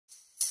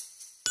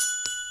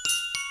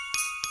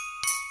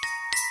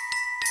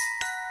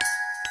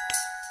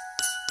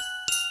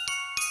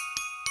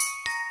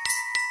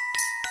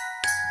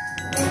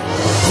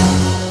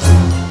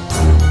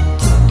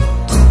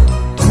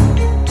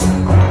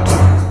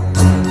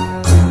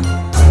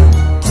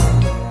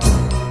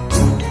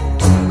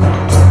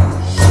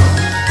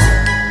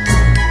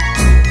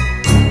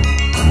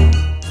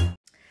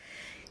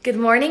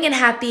morning and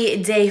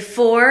happy day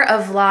 4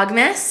 of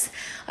Vlogmas.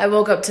 I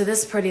woke up to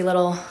this pretty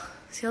little,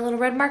 see a little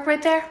red mark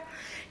right there?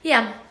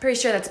 Yeah, I'm pretty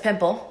sure that's a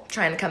pimple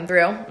trying to come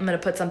through. I'm gonna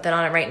put something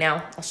on it right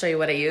now. I'll show you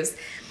what I use.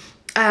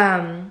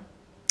 And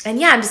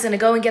yeah, I'm just gonna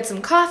go and get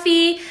some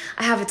coffee.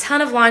 I have a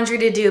ton of laundry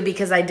to do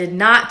because I did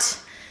not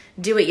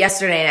do it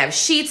yesterday, and I have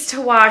sheets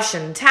to wash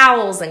and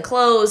towels and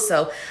clothes,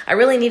 so I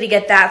really need to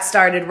get that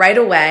started right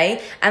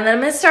away. And then I'm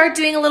gonna start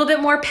doing a little bit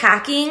more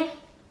packing.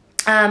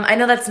 I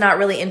know that's not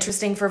really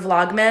interesting for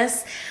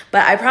Vlogmas,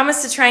 but I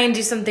promise to try and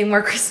do something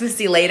more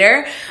Christmassy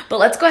later. But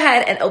let's go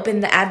ahead and open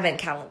the advent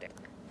calendar.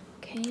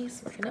 Okay,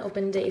 so we're gonna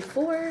open day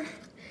 4,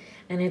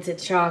 and it's a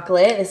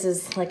chocolate. This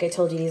is, like I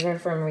told you, these are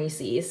from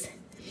Reese's,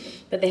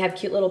 but they have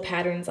cute little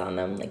patterns on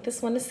them, like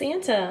this one is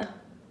Santa.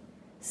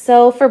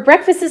 So for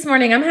breakfast this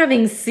morning, I'm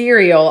having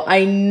cereal.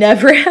 I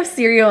never have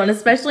cereal, and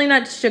especially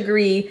not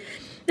sugary.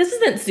 This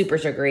isn't super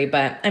sugary,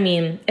 but I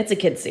mean, it's a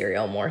kid's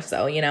cereal more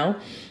so, you know?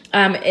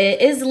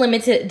 It is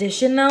limited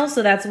edition though,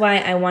 so that's why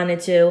I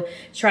wanted to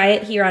try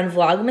it here on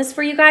Vlogmas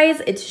for you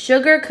guys. It's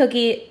Sugar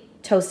Cookie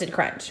Toasted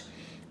Crunch.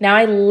 Now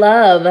I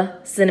love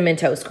Cinnamon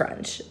Toast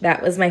Crunch.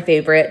 That was my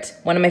favorite,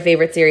 one of my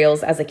favorite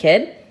cereals as a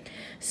kid.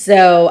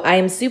 So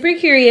I'm super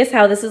curious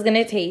how this is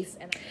gonna taste.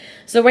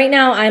 So right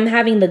now I'm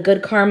having the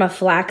Good Karma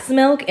flax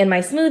milk in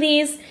my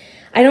smoothies.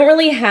 I don't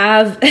really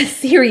have a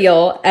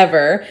cereal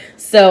ever,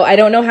 so I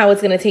don't know how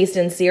it's gonna taste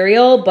in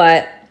cereal,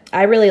 but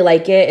I really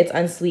like it. It's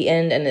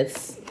unsweetened and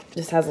it's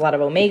just has a lot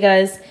of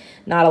omegas,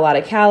 not a lot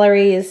of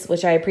calories,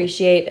 which I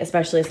appreciate,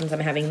 especially since I'm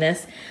having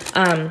this.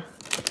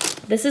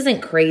 This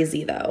isn't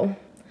crazy though.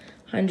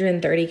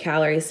 130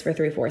 calories for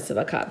 3/4 of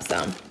a cup,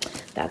 so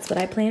that's what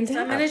I plan to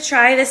have. I'm gonna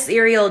try the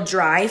cereal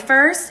dry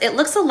first. It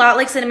looks a lot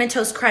like Cinnamon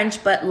Toast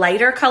Crunch, but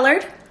lighter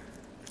colored.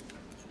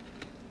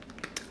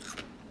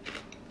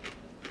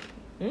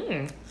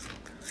 It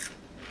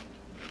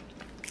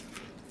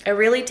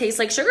really tastes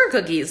like sugar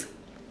cookies.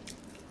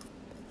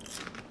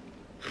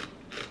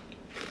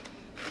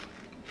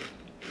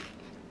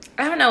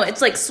 I don't know,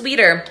 it's like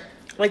sweeter,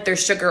 like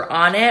there's sugar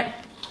on it,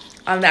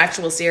 on the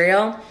actual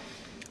cereal.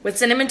 With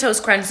Cinnamon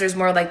Toast Crunch, there's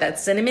more like that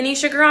cinnamony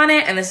sugar on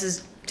it, and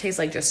this tastes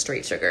like just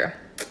straight sugar.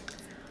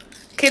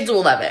 Kids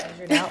will love it.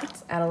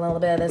 Add a little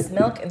bit of this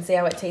milk and see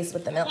how it tastes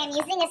with the milk. I'm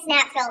using a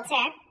snap filter.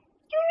 A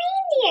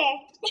reindeer.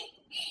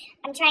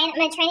 I'm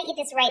gonna try to eat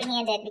this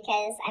right-handed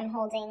because I'm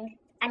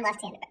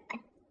left-handed.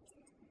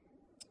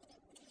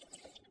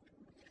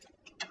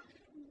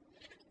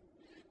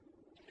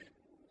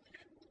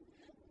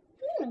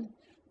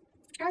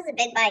 That was a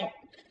big bite.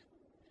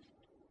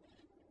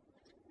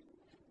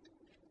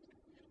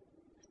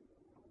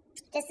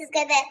 This is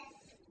good,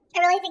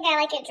 but I really think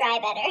I like it dry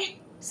better.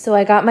 So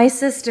I got my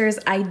sister's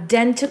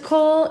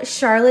identical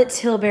Charlotte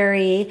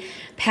Tilbury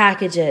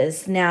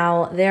packages.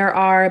 Now, there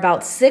are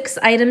about 6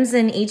 items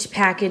in each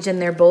package,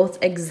 and they're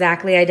both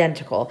exactly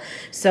identical.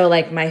 So,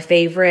 like, my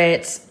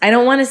favorite, I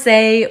don't want to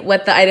say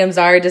what the items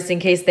are just in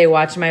case they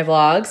watch my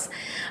vlogs,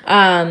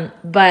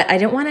 but I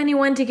didn't want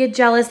anyone to get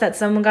jealous that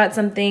someone got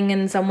something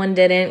and someone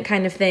didn't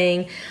kind of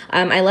thing.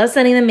 I love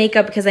sending them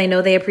makeup because I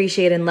know they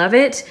appreciate and love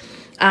it.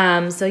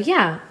 So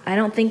yeah, I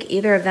don't think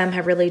either of them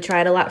have really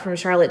tried a lot from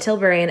Charlotte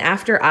Tilbury. And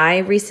after I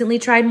recently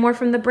tried more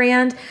from the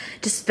brand,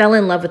 just fell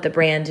in love with the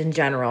brand in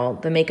general.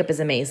 The makeup is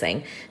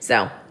amazing.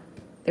 So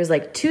there's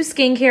like 2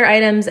 skincare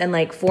items and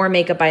like 4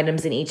 makeup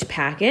items in each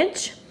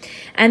package.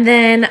 And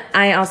then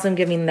I also am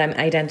giving them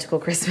identical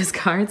Christmas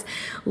cards.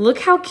 Look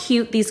how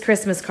cute these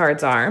Christmas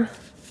cards are.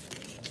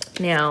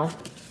 Now,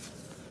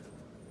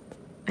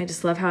 I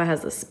just love how it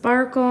has the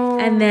sparkle.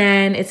 And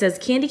then it says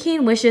Candy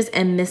Cane Wishes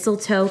and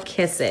Mistletoe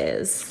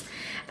Kisses.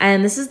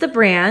 And this is the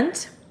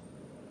brand.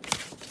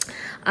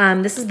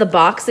 This is the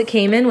box it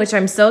came in, which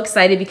I'm so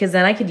excited because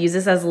then I could use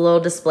this as a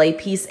little display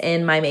piece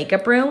in my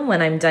makeup room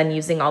when I'm done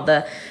using all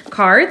the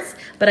cards.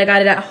 But I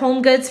got it at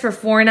Home Goods for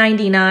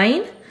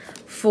 $4.99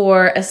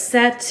 for a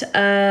set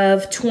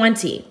of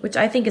 20, which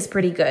I think is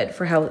pretty good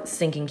for how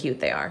stinking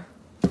cute they are.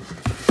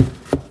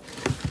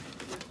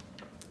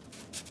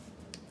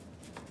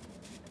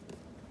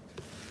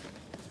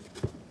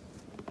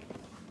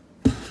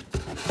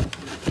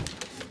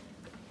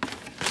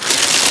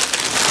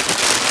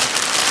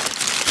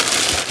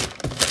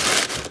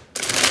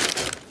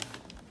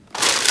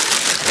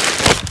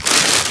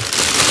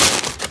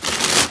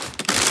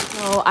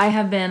 I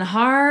have been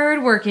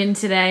hard working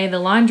today. The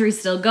laundry's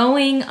still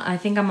going. I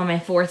think I'm on my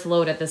 4th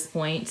load at this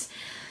point.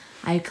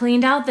 I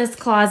cleaned out this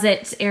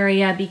closet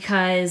area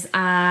because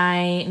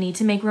I need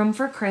to make room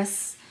for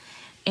Chris,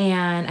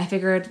 and I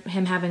figured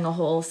him having a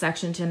whole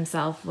section to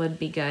himself would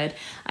be good.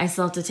 I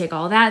still have to take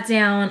all that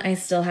down. I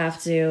still have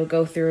to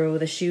go through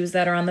the shoes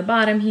that are on the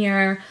bottom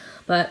here,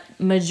 but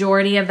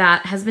majority of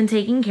that has been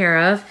taken care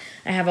of.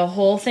 I have a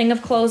whole thing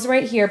of clothes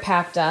right here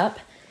packed up.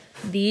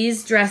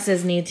 These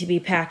dresses need to be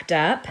packed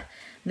up.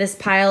 This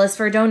pile is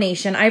for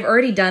donation. I've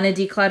already done a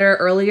declutter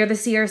earlier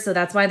this year, so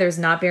that's why there's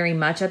not very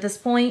much at this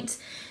point.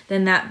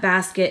 Then that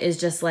basket is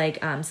just like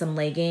some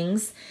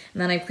leggings.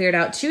 And then I cleared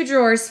out 2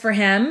 drawers for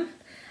him.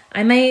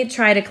 I might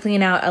try to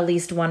clean out at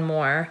least 1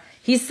 more.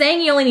 He's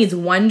saying he only needs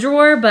 1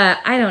 drawer, but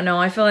I don't know.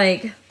 I feel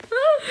like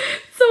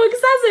it's so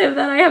excessive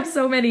that I have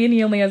so many and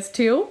he only has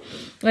 2.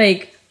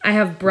 Like, I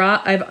have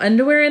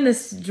underwear in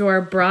this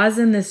drawer, bras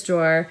in this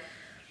drawer,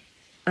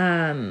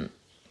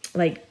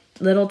 like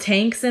little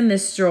tanks in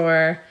this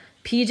drawer,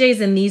 PJs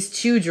in these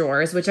 2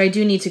 drawers, which I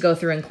do need to go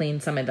through and clean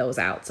some of those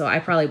out. So I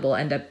probably will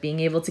end up being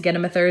able to get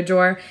him a 3rd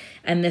drawer.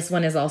 And this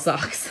one is all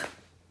socks.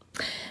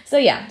 So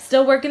yeah,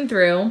 still working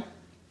through.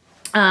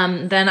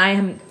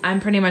 Then I'm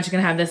pretty much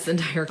gonna have this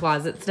entire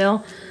closet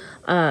still.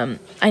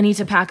 I need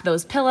to pack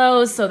those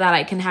pillows so that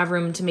I can have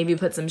room to maybe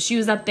put some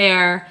shoes up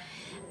there.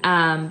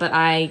 But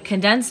I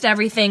condensed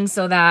everything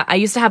so that I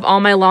used to have all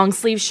my long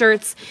sleeve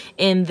shirts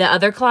in the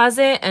other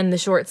closet and the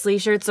short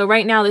sleeve shirts. So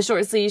right now the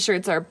short sleeve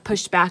shirts are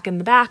pushed back in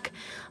the back,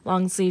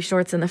 long sleeve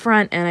shorts in the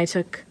front, and I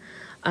took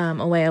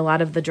away a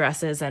lot of the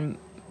dresses and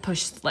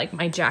pushed like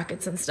my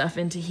jackets and stuff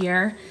into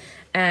here.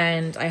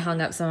 And I hung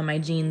up some of my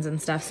jeans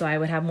and stuff so I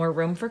would have more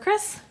room for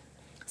Chris.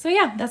 So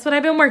yeah, that's what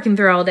I've been working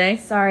through all day.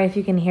 Sorry if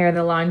you can hear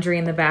the laundry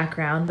in the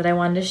background, but I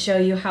wanted to show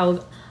you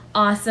how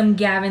awesome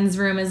Gavin's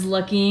room is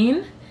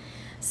looking.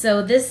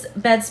 So this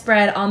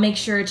bedspread, I'll make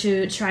sure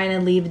to try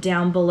and leave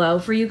down below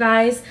for you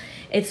guys.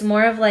 It's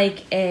more of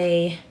like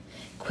a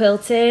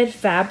quilted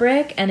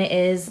fabric and it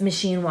is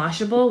machine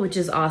washable, which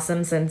is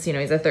awesome since, you know,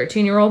 he's a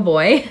 13-year-old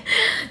boy.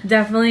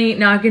 Definitely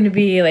not going to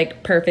be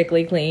like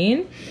perfectly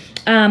clean.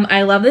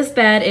 I love this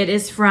bed. It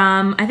is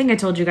from, I think I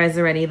told you guys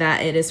already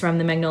that it is from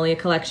the Magnolia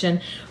collection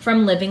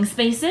from Living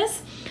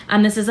Spaces.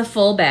 This is a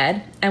full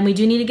bed, and we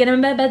do need to get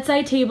him a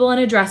bedside table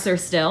and a dresser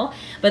still,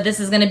 but this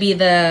is going to be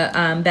the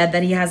bed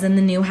that he has in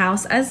the new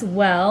house as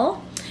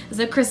well. It's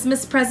a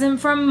Christmas present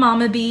from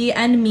Mama Bee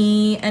and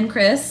me and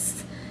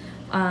Chris.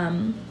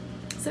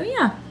 So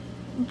yeah,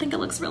 I think it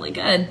looks really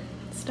good.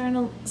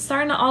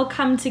 Starting to all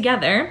come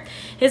together.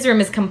 His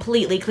room is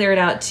completely cleared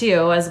out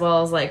too, as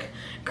well as like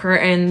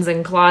curtains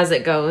and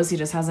closet goes. He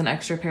just has an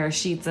extra pair of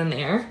sheets in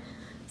there.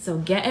 So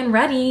getting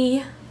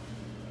ready.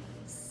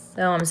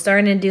 So I'm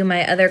starting to do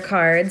my other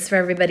cards for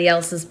everybody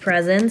else's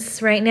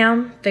presents right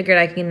now. Figured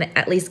I can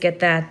at least get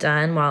that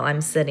done while I'm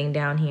sitting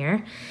down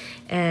here.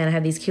 And I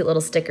have these cute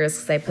little stickers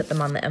because I put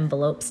them on the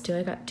envelopes too.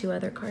 I got 2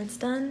 other cards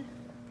done.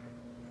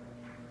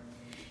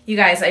 You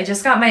guys, I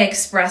just got my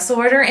express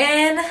order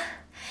in.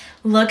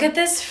 Look at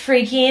this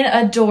freaking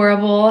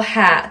adorable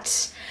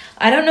hat.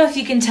 I don't know if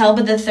you can tell,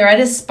 but the thread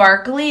is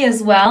sparkly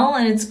as well,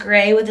 and it's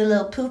gray with a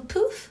little poof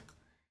poof.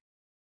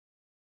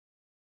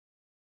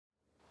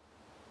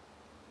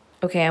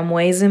 Okay, I'm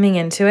way zooming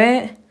into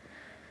it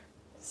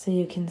so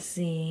you can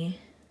see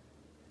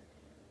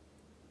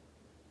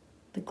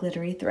the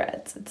glittery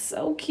threads. It's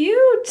so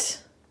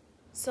cute.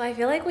 So I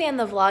feel like we end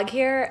the vlog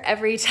here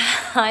every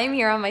time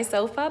here on my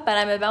sofa, but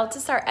I'm about to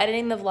start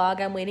editing the vlog.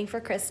 I'm waiting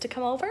for Chris to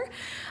come over.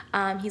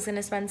 He's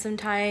gonna spend some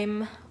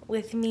time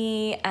with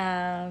me,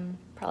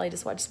 probably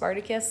just watch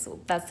Spartacus.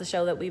 That's the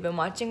show that we've been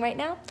watching right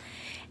now.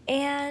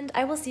 And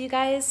I will see you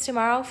guys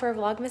tomorrow for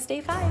Vlogmas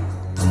Day 5.